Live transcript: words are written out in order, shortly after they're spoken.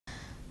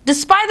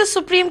Despite the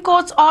Supreme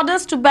Court's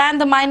orders to ban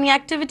the mining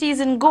activities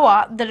in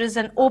Goa, there is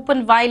an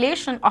open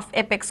violation of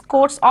apex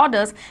court's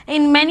orders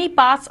in many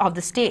parts of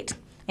the state.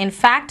 In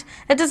fact,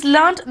 it is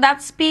learnt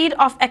that speed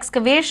of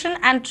excavation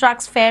and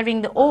trucks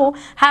ferrying the ore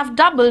have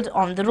doubled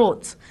on the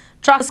roads.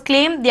 Truckers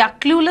claim they are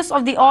clueless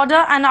of the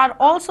order and are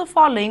also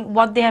following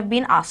what they have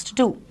been asked to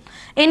do.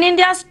 In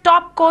India's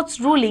top court's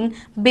ruling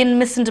been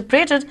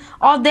misinterpreted,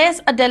 or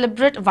there's a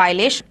deliberate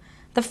violation.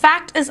 The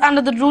fact is,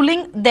 under the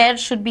ruling, there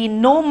should be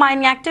no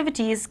mining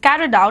activities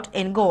carried out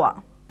in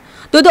Goa.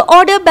 Though the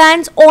order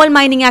bans all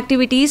mining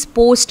activities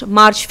post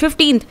March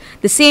 15th,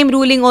 the same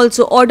ruling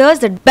also orders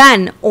that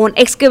ban on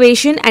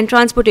excavation and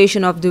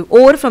transportation of the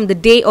ore from the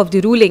day of the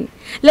ruling.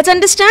 Let's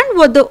understand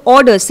what the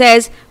order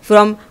says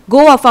from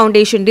Goa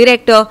Foundation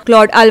Director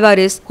Claude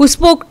Alvarez, who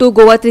spoke to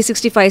Goa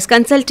 365's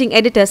consulting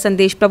editor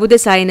Sandesh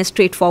Prabhudesai in a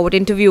straightforward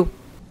interview.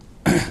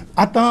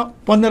 आता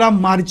 15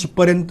 मार्च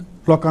पर्यंत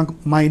लोकांक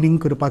mining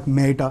करपाक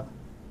मेळटा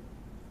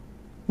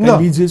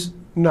लीजेस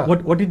ना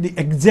what is the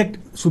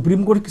exact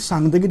supreme court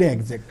सांगता कितें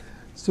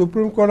exact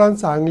supreme कोर्टान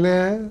सांगले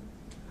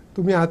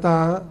तुम्ही आता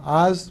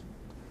आज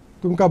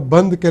तुमकां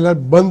बंद केल्यार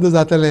बंद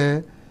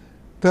जातलें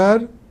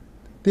तर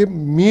ते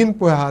मीन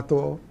पळय आहा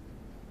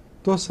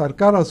तो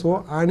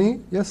सरकाराचो आनी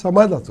ह्या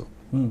समाजाचो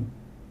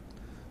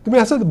तुम्ही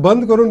असंच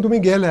बंद करून तुम्ही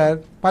गेल्यार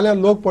फाल्यां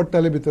लोक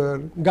पडटले भितर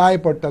गाय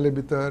पडटले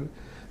भितर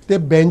ते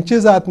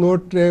बेंचीस आहात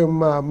न्हू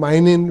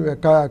मायनीन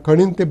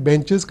खणीन ते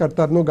बेंचीस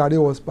काडटात न्हू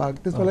गाडयो वचपाक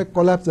ते सगळे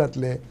कोलॅप्स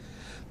जातले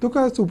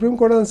तुका सुप्रीम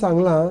कोर्टान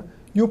सांगलां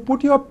you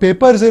put your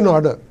papers in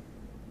order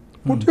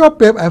put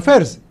your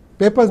affairs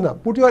papers ना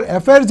put your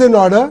affairs in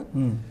order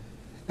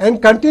and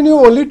continue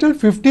only till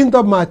 15th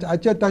of March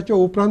ताचे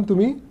उपरांत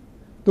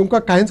तुमकां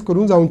कांयच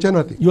करूंक जावचें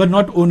ना ती you R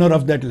not owner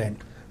of that land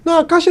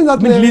ना कशें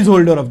जातलें लीज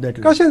होल्डर ऑफ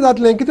दॅट कशें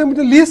जातलें कित्याक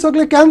म्हणजे लीज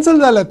सगळे कॅन्सल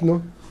जाल्यात न्हू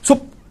so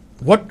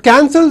what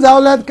cancel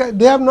जावल्यात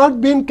they have not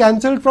been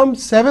cancelled from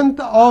 7th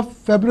of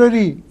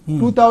February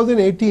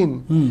 2018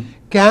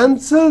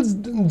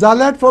 cancelled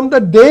जाल्यात from the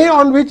day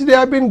on which they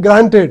have been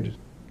granted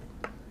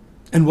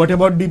and what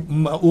about the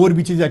ore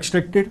which is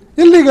extracted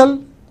illegal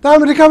ਤਾਂ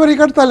recovery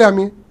करताले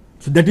आमी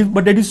so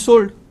that is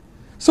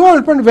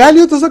sold पण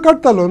value तसो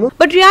करतालो न्हू.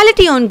 But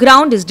reality on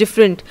ground is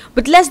different.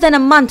 With less than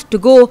a month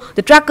to go,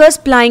 the truckers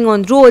plying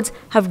on roads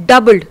have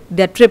doubled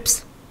their trips.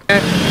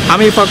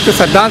 आम्ही फक्त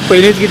सदांच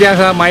पयलींच कितें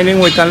आसा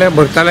मायनींग वयताले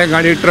भरताले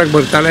गाडी ट्रक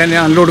भरताले आनी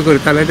अनलोड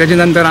करताले तेजे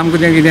नंतर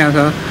आमकां तें कितें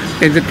आसा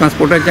तेजे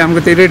ट्रान्सपोर्टाचे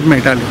आमकां ते रेट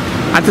मेळटाले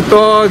आतां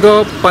तो जो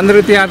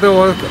 15 ते आतां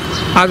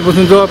आज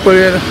पासून जो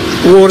पळय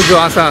ओर जो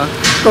आसा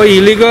तो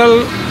इलिगल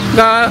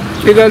काय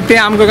लिगल तें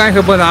आमकां कांय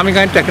खबर ना आमी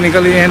कांय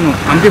टॅक्निकली हें न्हू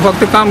आमचें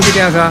फक्त काम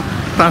कितें आसा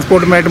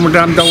ट्रान्सपोर्ट मेळटा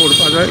म्हणटा आमकां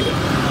ओडपाचो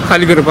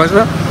खाली करपाचो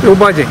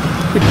येवपाचें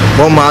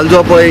हो माल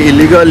जो पळय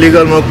इलिगल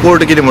लिगल म्हणून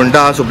कोर्ट कितें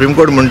म्हणटा सुप्रीम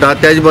कोर्ट म्हणटा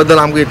तेजे बद्दल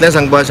आमकां इतलें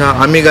सांगपाक आसा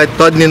आमी काय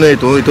तज्ञ न्हय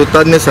हितून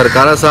तज्ञ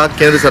सरकार आसा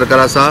केंद्र सरकार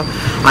आसा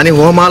आनी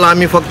हो माल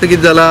आमी फक्त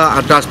कितें जाला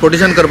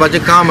ट्रान्सपोर्टेशन करपाचें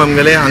काम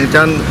आमगेलें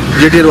हांगच्यान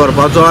जेटीर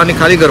व्हरपाचो आनी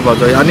खाली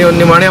करपाचो आनी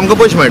निमाणे आमकां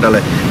पयशे मेळटाले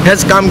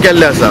हेंच काम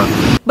केल्लें आसा.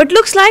 But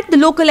looks like the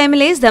local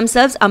MLAs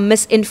themselves are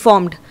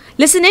misinformed.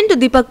 Listen in to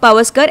Deepak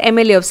Pavaskar,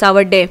 MLA of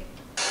Savarde.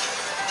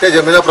 ते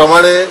जमिना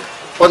प्रमाणे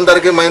 15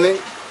 तारखे म्हणजे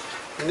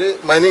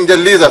मायनिंग जे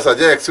लीज आसा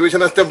जे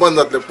एक्सिबिशन आसा ते बंद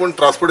जातले पूण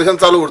ट्रान्सपोर्टेशन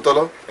चालू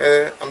उरतलो हे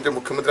आमचे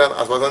मुख्यमंत्र्यान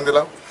आश्वासन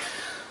दिलां.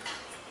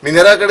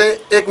 मिनेरा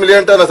कडेन 1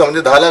 मिलियन टन आसा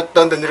म्हणजे 10 लाख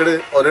टन तेंचे कडेन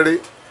ऑलरेडी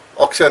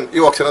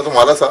ऑक्शनाचो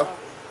माल आसा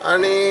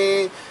आनी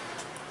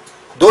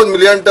 2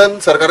 मिलियन टन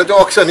सरकाराचें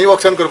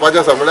ऑक्शन करपाचें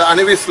आसा म्हळ्यार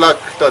आनी 20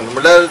 लाख टन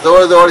म्हळ्यार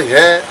जवळ जवळ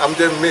हे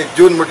आमचे मे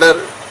जून म्हटल्यार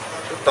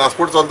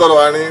ट्रान्सपोर्ट चलतलो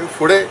आनी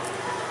फुडें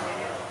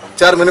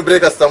 4 म्हयने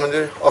ब्रेक आसता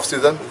म्हणजे ऑफ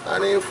सिजन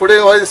आनी फुडें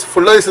हो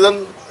फुडलो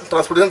सिजन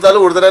ट्रान्सपोर्टेशन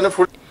चालू उरतलें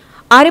आनी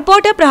Our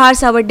reporter Prahar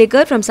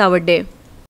Savardekar from Savarde.